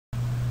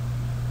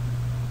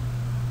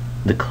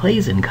The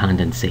Claisen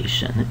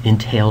condensation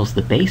entails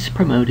the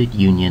base-promoted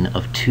union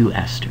of two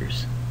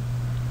esters.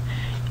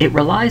 It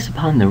relies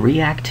upon the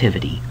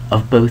reactivity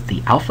of both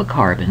the alpha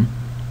carbon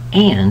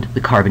and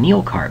the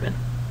carbonyl carbon,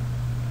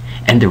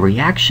 and the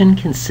reaction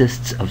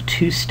consists of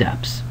two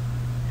steps: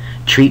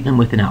 treatment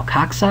with an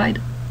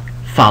alkoxide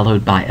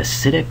followed by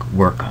acidic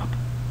workup.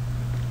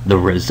 The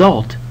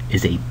result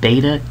is a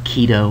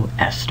beta-keto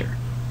ester.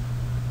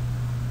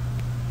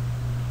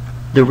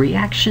 The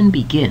reaction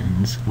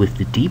begins with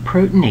the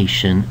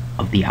deprotonation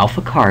of the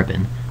alpha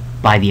carbon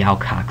by the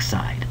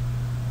alkoxide.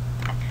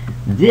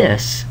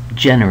 This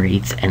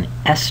generates an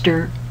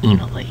ester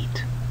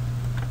enolate.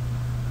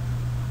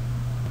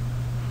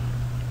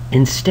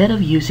 Instead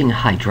of using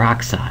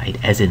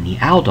hydroxide as in the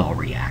aldol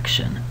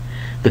reaction,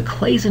 the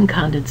Claisen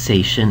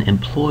condensation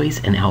employs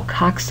an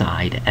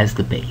alkoxide as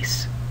the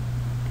base.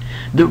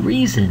 The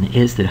reason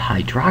is that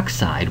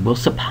hydroxide will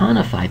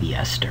saponify the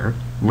ester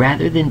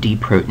rather than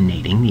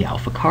deprotonating the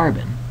alpha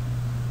carbon.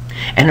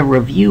 And a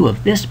review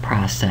of this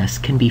process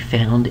can be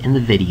found in the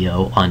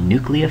video on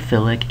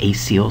nucleophilic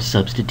acyl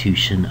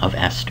substitution of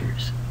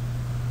esters.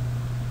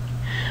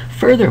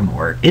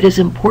 Furthermore, it is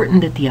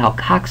important that the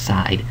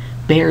alkoxide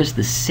bears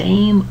the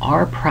same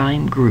R'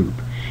 group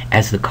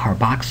as the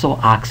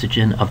carboxyl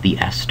oxygen of the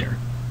ester.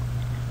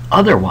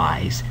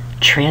 Otherwise,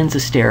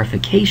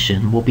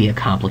 transesterification will be a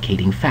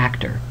complicating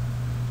factor.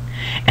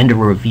 And a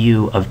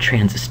review of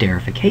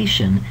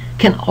transesterification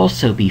can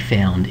also be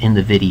found in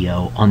the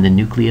video on the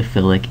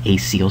nucleophilic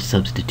acyl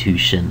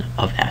substitution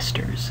of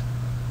esters.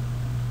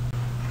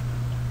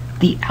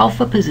 The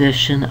alpha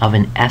position of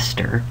an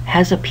ester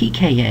has a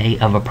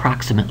pKa of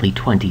approximately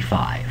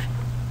 25,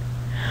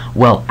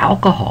 while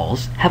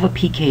alcohols have a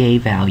pKa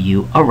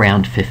value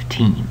around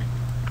 15.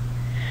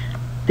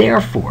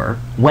 Therefore,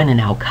 when an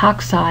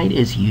alkoxide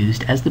is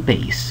used as the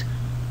base,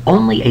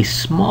 only a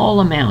small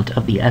amount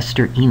of the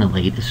ester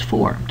enolate is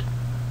formed.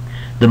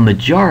 The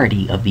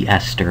majority of the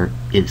ester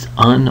is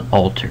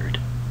unaltered.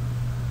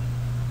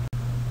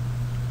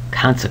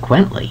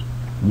 Consequently,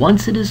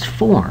 once it is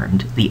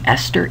formed, the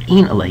ester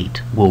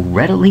enolate will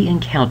readily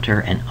encounter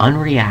an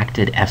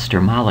unreacted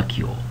ester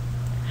molecule,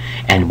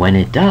 and when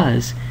it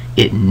does,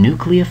 it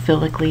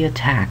nucleophilically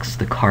attacks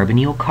the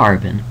carbonyl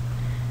carbon,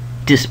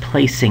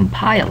 displacing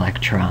pi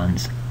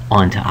electrons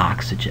onto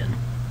oxygen.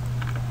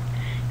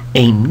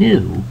 A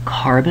new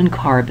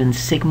carbon-carbon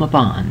sigma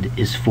bond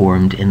is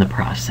formed in the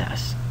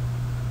process.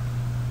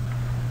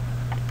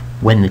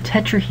 When the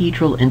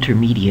tetrahedral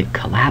intermediate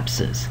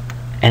collapses,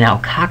 an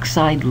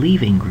alkoxide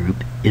leaving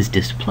group is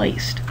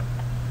displaced.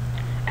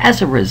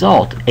 As a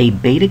result, a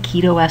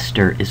beta-keto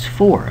ester is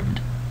formed,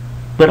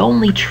 but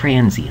only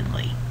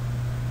transiently.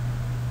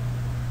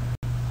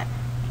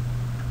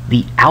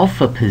 The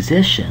alpha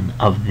position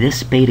of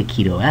this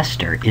beta-keto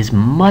ester is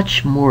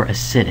much more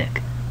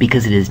acidic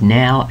because it is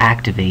now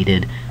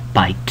activated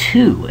by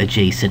two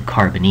adjacent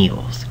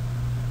carbonyls.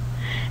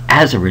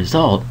 As a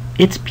result,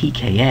 its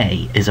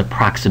pKa is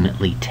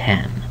approximately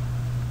 10.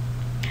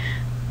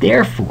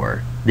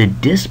 Therefore, the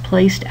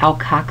displaced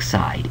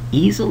alkoxide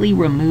easily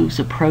removes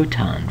a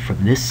proton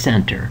from this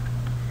center,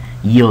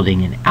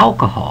 yielding an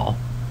alcohol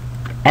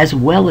as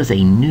well as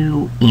a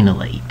new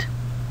enolate.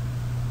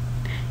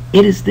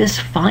 It is this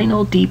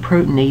final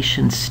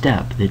deprotonation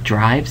step that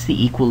drives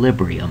the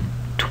equilibrium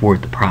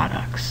toward the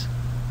products.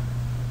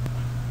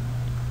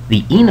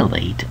 The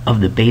enolate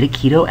of the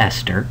beta-keto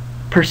ester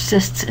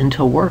persists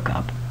until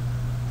workup.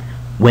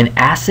 When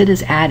acid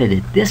is added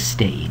at this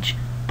stage,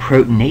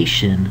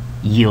 protonation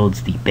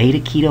yields the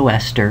beta-keto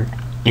ester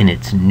in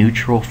its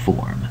neutral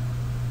form.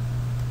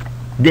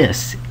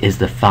 This is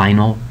the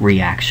final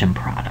reaction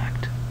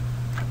product.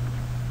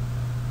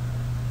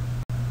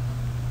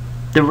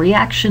 The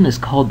reaction is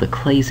called the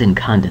Claisen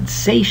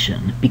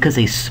condensation because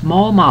a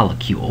small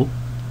molecule,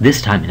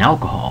 this time an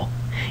alcohol,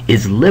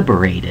 is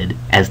liberated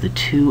as the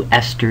two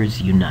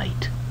esters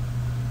unite.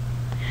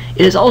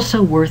 It is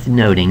also worth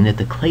noting that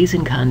the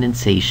Claisen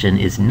condensation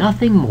is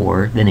nothing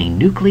more than a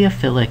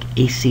nucleophilic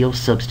acyl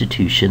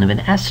substitution of an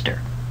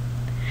ester.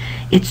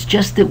 It's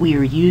just that we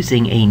are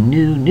using a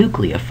new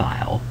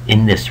nucleophile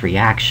in this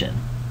reaction,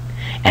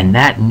 and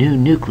that new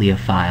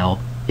nucleophile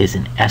is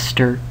an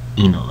ester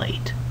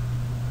enolate.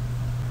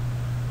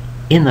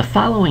 In the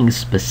following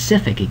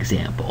specific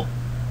example,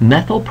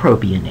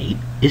 methylpropionate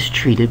is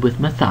treated with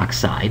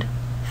methoxide,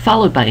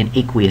 followed by an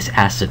aqueous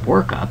acid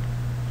workup,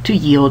 to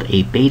yield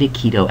a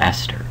beta-keto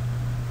ester.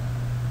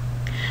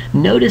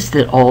 Notice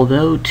that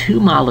although two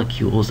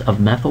molecules of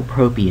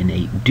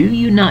methylpropionate do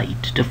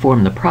unite to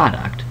form the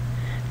product,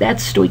 that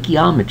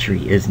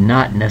stoichiometry is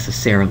not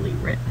necessarily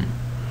written.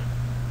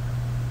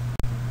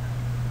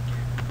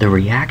 The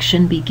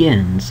reaction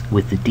begins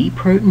with the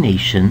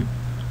deprotonation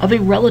of a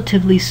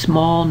relatively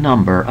small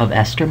number of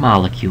ester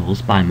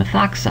molecules by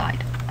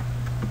methoxide.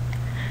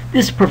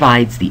 This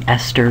provides the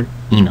ester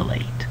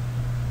enolate.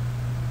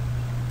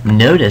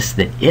 Notice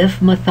that if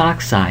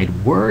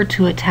methoxide were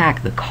to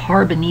attack the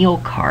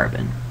carbonyl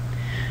carbon,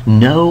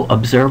 no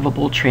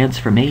observable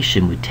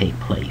transformation would take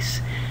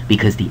place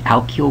because the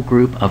alkyl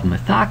group of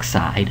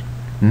methoxide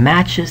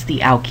matches the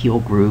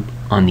alkyl group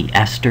on the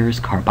ester's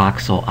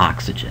carboxyl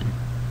oxygen.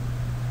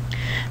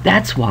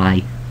 That's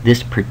why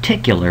this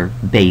particular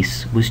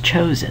base was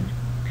chosen.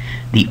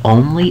 The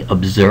only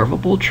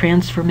observable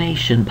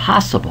transformation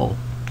possible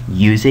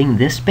using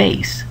this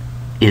base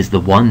is the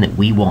one that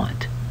we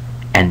want,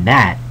 and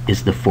that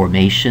is the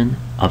formation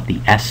of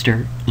the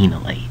ester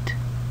enolate.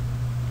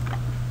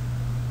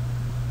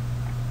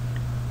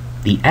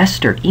 The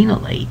ester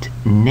enolate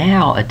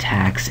now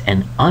attacks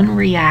an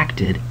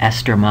unreacted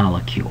ester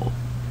molecule,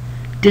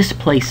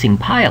 displacing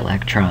pi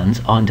electrons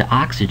onto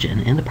oxygen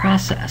in the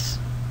process.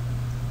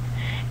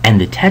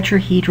 And the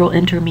tetrahedral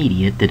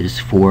intermediate that is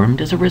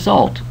formed as a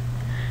result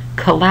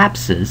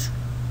collapses,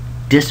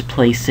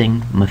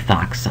 displacing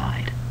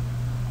methoxide.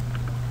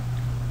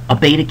 A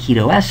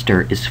beta-keto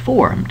ester is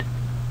formed,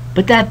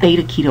 but that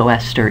beta-keto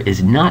ester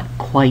is not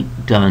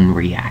quite done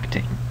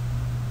reacting.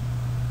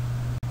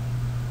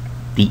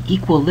 The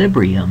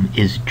equilibrium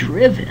is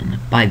driven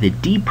by the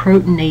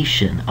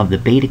deprotonation of the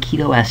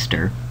beta-keto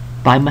ester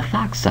by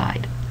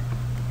methoxide,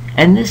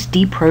 and this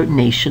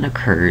deprotonation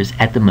occurs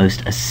at the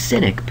most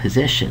acidic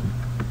position.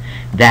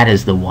 That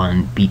is the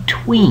one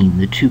between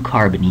the two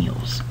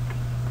carbonyls.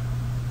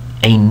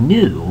 A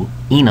new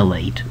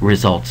enolate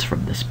results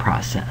from this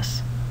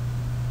process.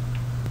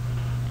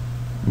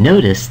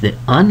 Notice that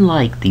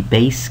unlike the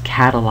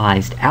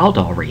base-catalyzed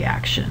aldol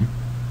reaction,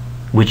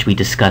 which we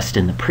discussed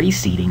in the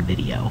preceding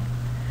video,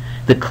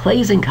 the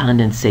Claisen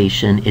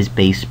condensation is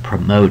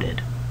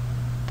base-promoted.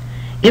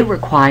 It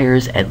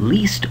requires at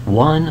least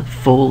one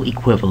full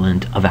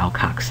equivalent of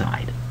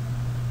alkoxide.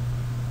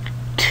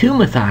 2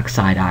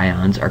 methoxide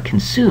ions are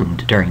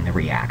consumed during the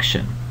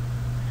reaction,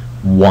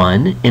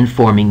 one in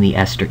forming the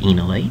ester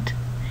enolate,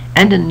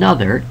 and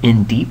another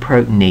in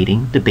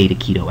deprotonating the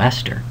beta-keto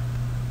ester.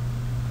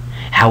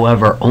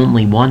 However,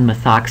 only one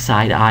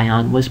methoxide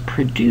ion was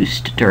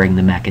produced during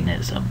the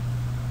mechanism,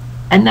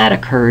 and that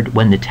occurred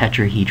when the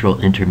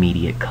tetrahedral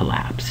intermediate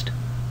collapsed.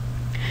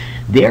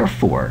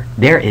 Therefore,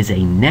 there is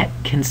a net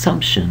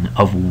consumption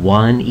of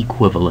 1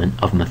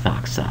 equivalent of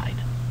methoxide.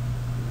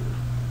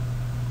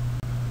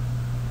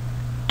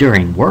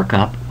 During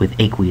workup with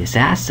aqueous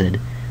acid,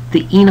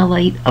 the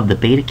enolate of the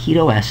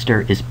beta-keto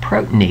ester is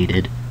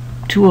protonated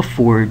to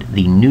afford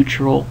the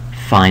neutral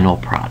final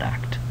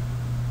product.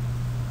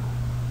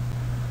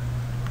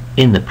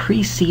 In the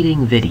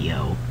preceding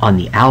video on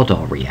the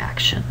aldol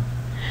reaction,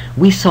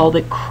 we saw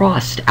that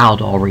crossed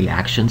aldol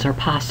reactions are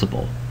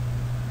possible.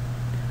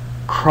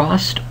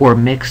 Crossed or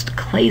mixed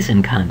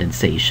Claisen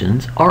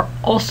condensations are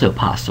also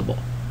possible.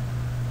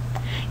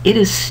 It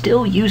is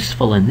still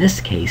useful in this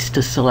case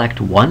to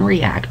select one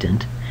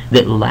reactant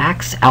that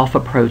lacks alpha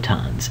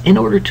protons in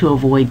order to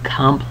avoid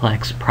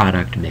complex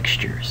product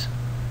mixtures.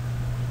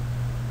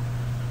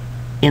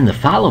 In the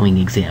following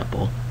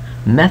example,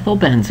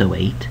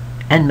 methylbenzoate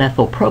and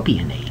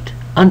methylpropionate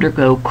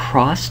undergo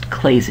crossed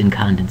Claisen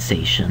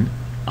condensation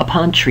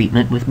upon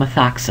treatment with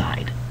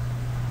methoxide.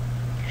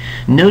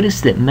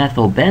 Notice that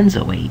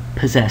methylbenzoate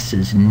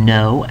possesses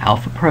no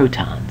alpha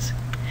protons,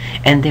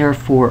 and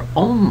therefore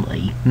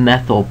only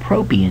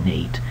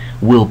methylpropionate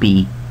will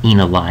be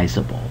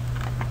enolizable.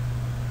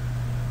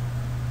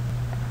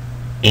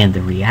 And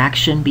the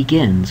reaction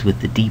begins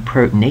with the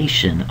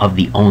deprotonation of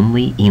the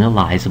only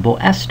enolizable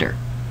ester,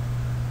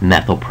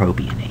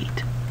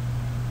 methylpropionate.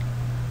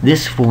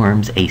 This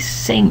forms a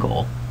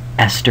single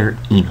ester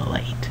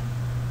enolate.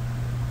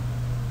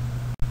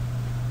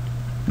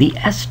 The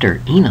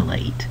ester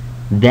enolate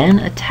then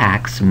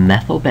attacks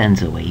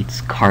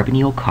methylbenzoate's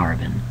carbonyl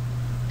carbon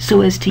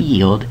so as to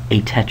yield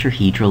a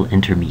tetrahedral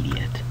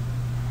intermediate.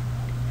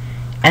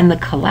 And the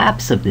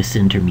collapse of this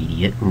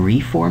intermediate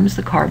reforms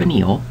the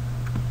carbonyl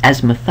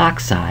as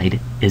methoxide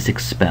is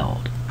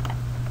expelled.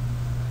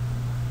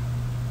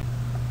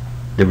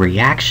 The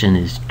reaction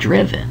is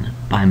driven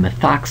by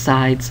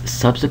methoxide's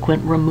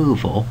subsequent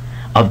removal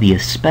of the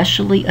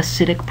especially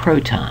acidic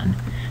proton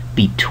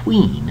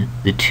between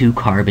the two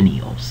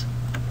carbonyls.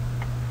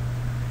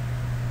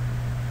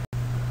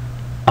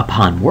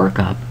 Upon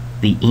workup,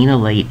 the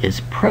enolate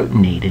is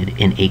protonated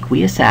in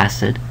aqueous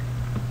acid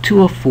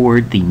to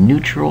afford the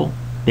neutral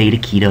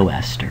beta-keto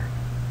ester.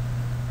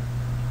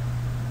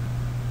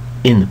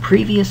 In the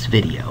previous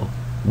video,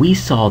 we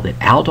saw that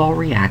aldol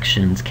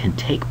reactions can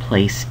take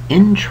place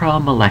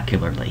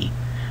intramolecularly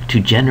to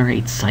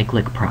generate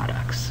cyclic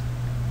products,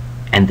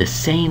 and the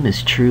same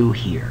is true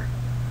here.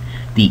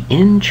 The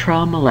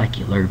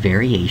intramolecular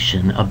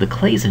variation of the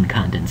Claisen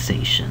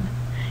condensation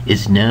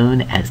is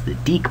known as the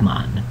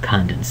Dieckmann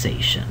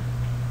condensation.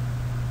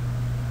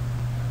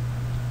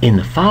 In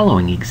the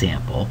following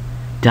example,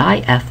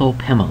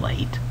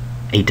 diethylpimolate,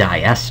 a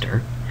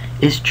diester,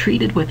 is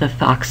treated with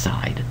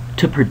ethoxide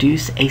to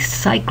produce a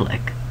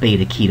cyclic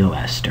beta-keto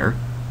ester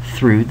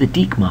through the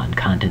Dieckmann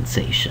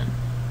condensation.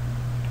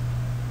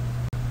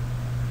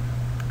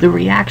 The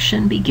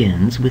reaction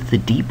begins with the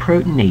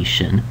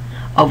deprotonation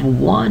of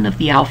one of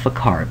the alpha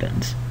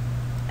carbons,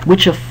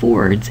 which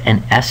affords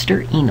an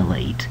ester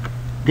enolate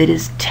that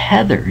is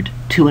tethered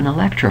to an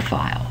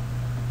electrophile.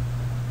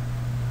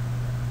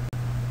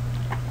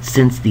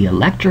 Since the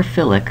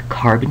electrophilic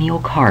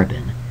carbonyl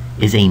carbon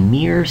is a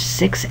mere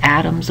 6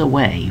 atoms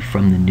away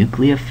from the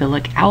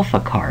nucleophilic alpha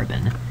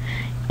carbon,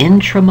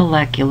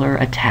 intramolecular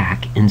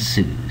attack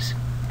ensues.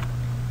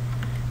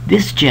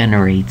 This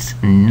generates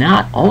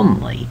not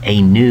only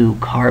a new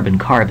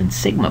carbon-carbon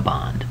sigma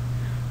bond,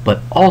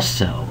 but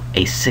also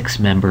a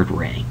 6-membered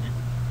ring.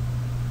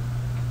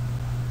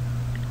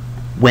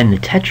 When the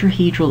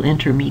tetrahedral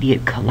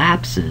intermediate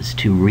collapses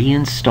to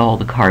reinstall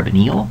the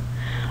carbonyl,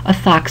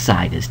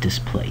 ethoxide is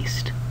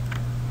displaced.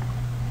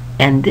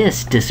 And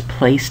this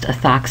displaced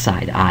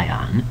ethoxide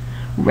ion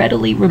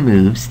readily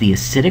removes the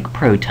acidic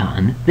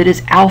proton that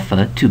is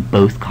alpha to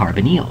both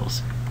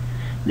carbonyls,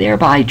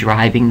 thereby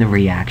driving the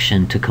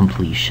reaction to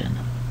completion.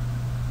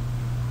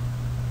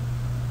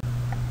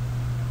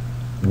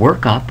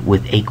 Workup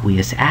with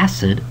aqueous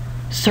acid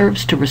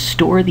serves to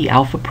restore the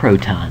alpha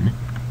proton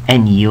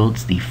and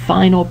yields the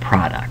final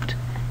product,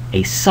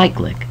 a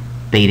cyclic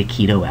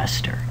beta-keto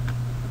ester.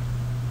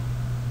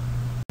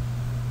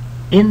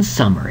 In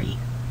summary,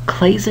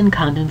 Claisen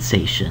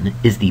condensation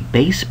is the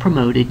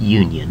base-promoted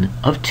union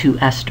of two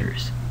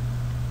esters.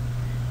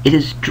 It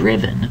is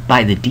driven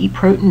by the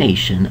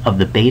deprotonation of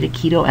the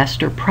beta-keto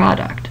ester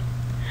product,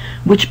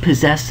 which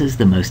possesses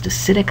the most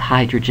acidic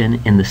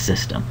hydrogen in the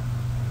system.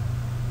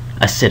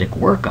 Acidic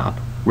workup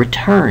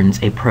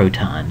returns a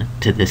proton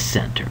to this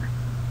center.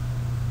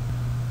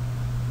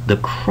 The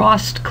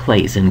crossed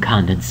Claisen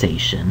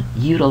condensation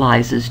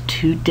utilizes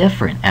two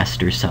different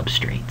ester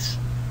substrates.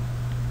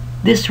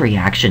 This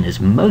reaction is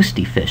most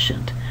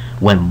efficient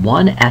when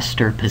one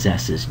ester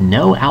possesses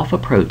no alpha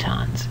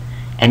protons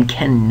and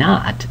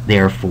cannot,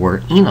 therefore,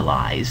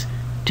 enolize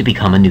to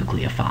become a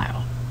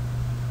nucleophile.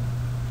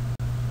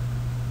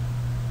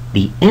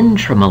 The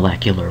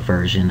intramolecular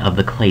version of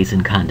the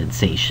Claisen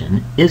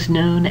condensation is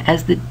known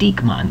as the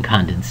Dieckmann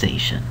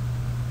condensation.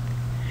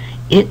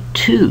 It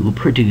too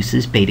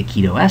produces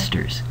beta-keto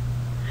esters,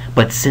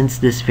 but since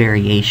this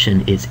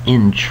variation is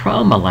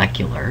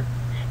intramolecular,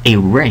 a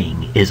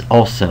ring is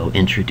also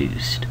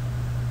introduced.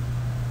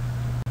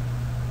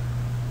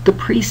 The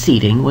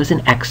preceding was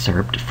an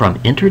excerpt from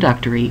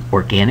Introductory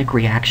Organic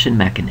Reaction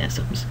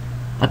Mechanisms,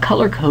 a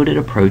color-coded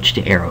approach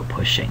to arrow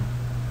pushing.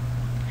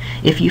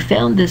 If you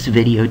found this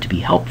video to be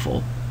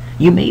helpful,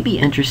 you may be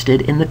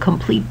interested in the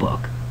complete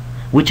book,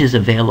 which is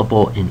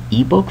available in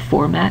ebook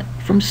format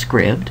from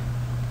Scribd,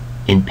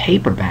 in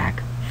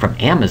paperback from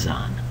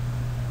Amazon,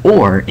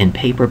 or in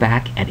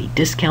paperback at a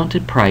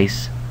discounted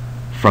price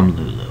from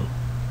Lulu.